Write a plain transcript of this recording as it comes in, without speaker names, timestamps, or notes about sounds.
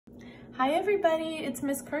Hi everybody, it's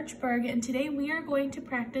Miss Kirchberg, and today we are going to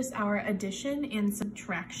practice our addition and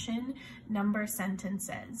subtraction number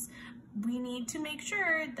sentences. We need to make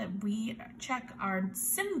sure that we check our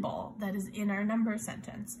symbol that is in our number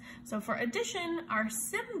sentence. So for addition, our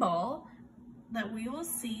symbol that we will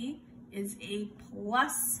see is a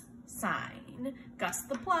plus sign. Gus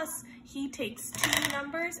the plus, he takes two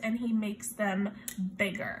numbers and he makes them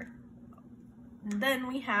bigger. And then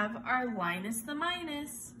we have our minus the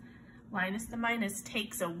minus. Minus the minus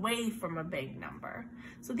takes away from a big number.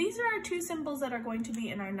 So these are our two symbols that are going to be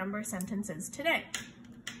in our number sentences today.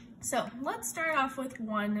 So let's start off with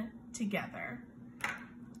one together.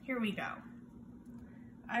 Here we go.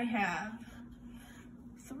 I have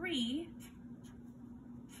 3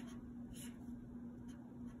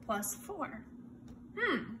 plus 4.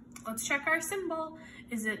 Let's check our symbol.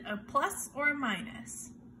 Is it a plus or a minus?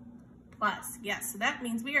 Plus, yes, so that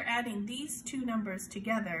means we are adding these two numbers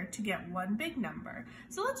together to get one big number.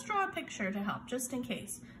 So let's draw a picture to help, just in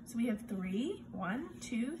case. So we have 3, 1,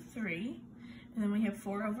 2, 3, and then we have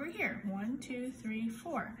 4 over here. 1, 2, 3,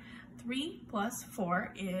 4. 3 plus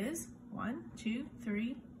 4 is 1, 2,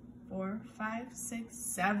 3, 4, 5, 6,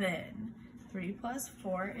 7. 3 plus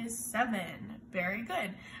 4 is 7. Very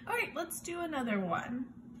good. All right, let's do another one.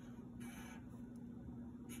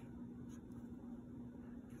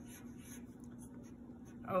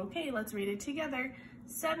 Okay, let's read it together.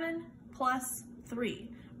 7 plus 3.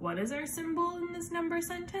 What is our symbol in this number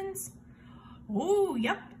sentence? Oh,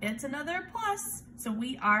 yep, it's another plus. So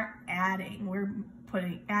we are adding. We're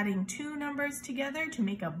adding two numbers together to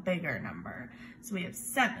make a bigger number. So we have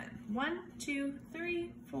 7. 1, 2,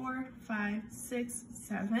 3, 4, 5, 6,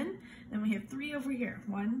 7. Then we have 3 over here.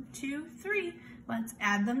 1, 2, 3. Let's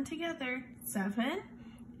add them together. 7,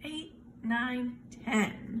 8, 9,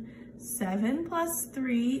 10. 7 plus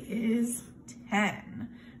 3 is 10.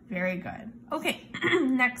 Very good. Okay,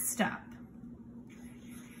 next up.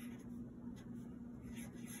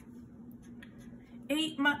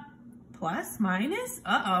 8 plus minus,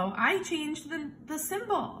 I changed the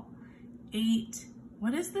symbol. 8,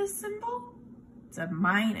 what is this symbol? It's a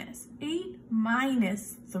minus. 8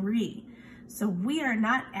 minus 3. So we are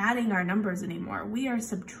not adding our numbers anymore. We are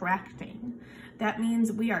subtracting. That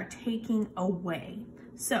means we are taking away.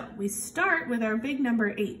 So we start with our big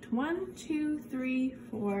number 8. 1, 2, 3,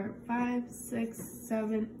 4, 5, 6,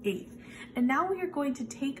 7, 8. And now we are going to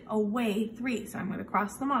take away 3. So I'm going to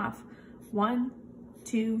cross them off. 1,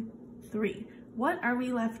 2, 3. What are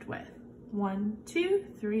we left with? 1, 2,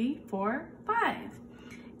 3, 4, 5.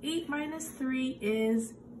 8 minus 3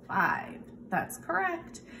 is 5. That's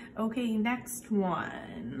correct. Okay, next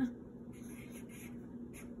one.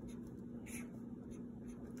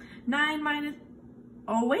 9 minus...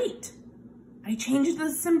 Oh, wait, I changed the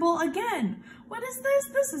symbol again. What is this?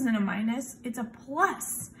 This isn't a minus, it's a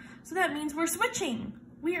plus. So that means we're switching.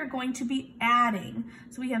 We are going to be adding.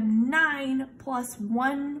 So we have 9 plus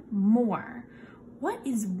 1 more. What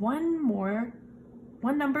is one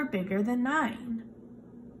number bigger than 9?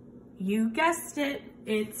 You guessed it,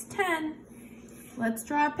 it's 10. Let's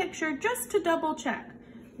draw a picture just to double check.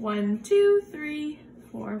 1, 2, 3,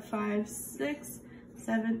 4, 5, 6,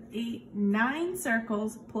 7, 8, 9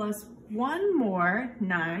 circles plus 1 more,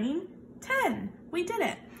 9, 10. We did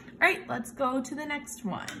it. All right, let's go to the next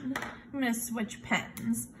one. I'm gonna switch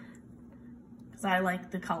pens because I like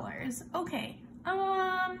the colors. Okay,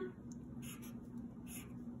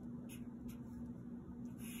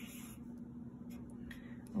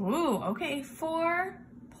 ooh, okay, 4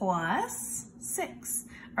 plus 6.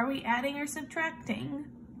 Are we adding or subtracting?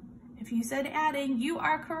 If you said adding, you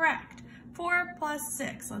are correct. 4 plus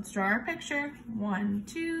 6. Let's draw our picture. 1,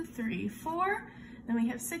 2, 3, 4. Then we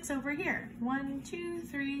have 6 over here. 1, 2,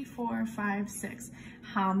 3, 4, 5, 6.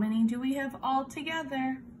 How many do we have all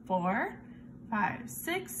together? 4, 5,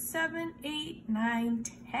 6, 7, 8, 9,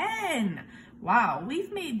 10. Wow,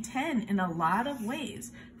 we've made 10 in a lot of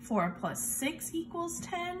ways. 4 plus 6 equals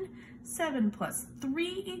 10. 7 plus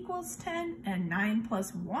 3 equals 10. And 9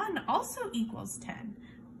 plus 1 also equals 10.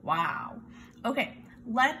 Wow. Okay.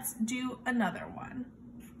 Let's do another one.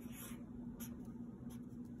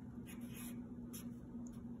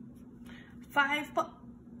 5,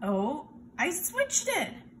 oh, I switched it.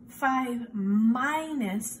 5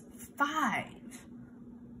 minus 5.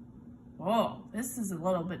 Whoa, this is a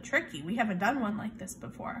little bit tricky. We haven't done one like this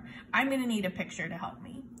before. I'm gonna need a picture to help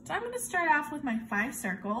me. So I'm gonna start off with my 5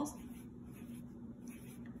 circles.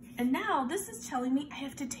 And now this is telling me I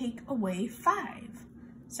have to take away 5.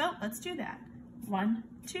 So let's do that. 1,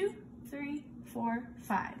 2, 3, 4,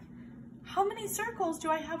 5. How many circles do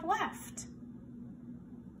I have left?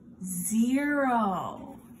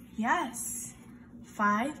 0. Yes.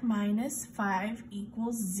 5 minus 5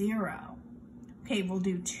 equals 0. Okay, we'll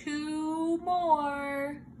do 2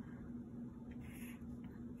 more.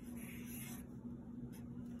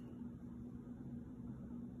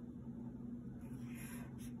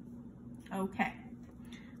 Okay,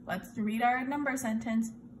 let's read our number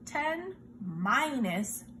sentence. 10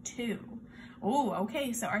 minus 2. Oh,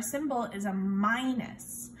 okay, so our symbol is a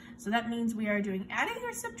minus. So that means we are doing adding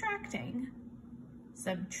or subtracting?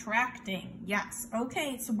 Subtracting, yes.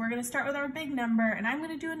 Okay, so we're gonna start with our big number, and I'm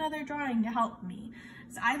gonna do another drawing to help me.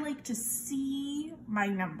 So I like to see my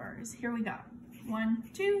numbers. Here we go. 1,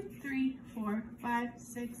 2, 3, 4, 5,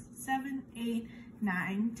 6, 7, 8,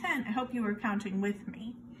 9, 10. I hope you were counting with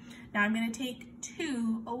me. Now I'm gonna take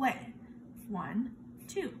 2 away. 1,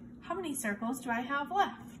 2. How many circles do I have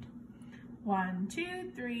left? 1,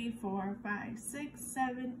 2, 3, 4, 5, 6,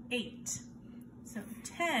 7, 8. So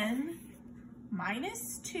 10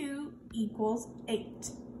 minus 2 equals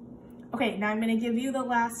 8. Okay, now I'm going to give you the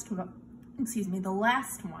last one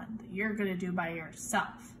that you're going to do by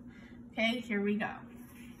yourself. Okay, here we go.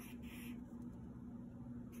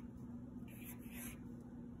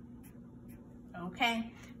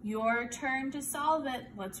 Okay, your turn to solve it.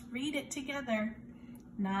 Let's read it together.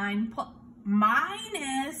 9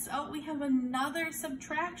 minus, oh, we have another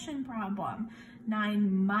subtraction problem.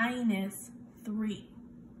 9 minus 3.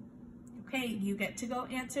 Okay, you get to go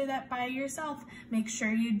answer that by yourself. Make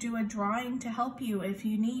sure you do a drawing to help you if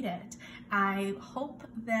you need it. I hope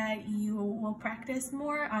that you will practice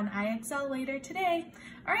more on IXL later today.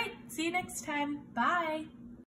 All right, see you next time. Bye.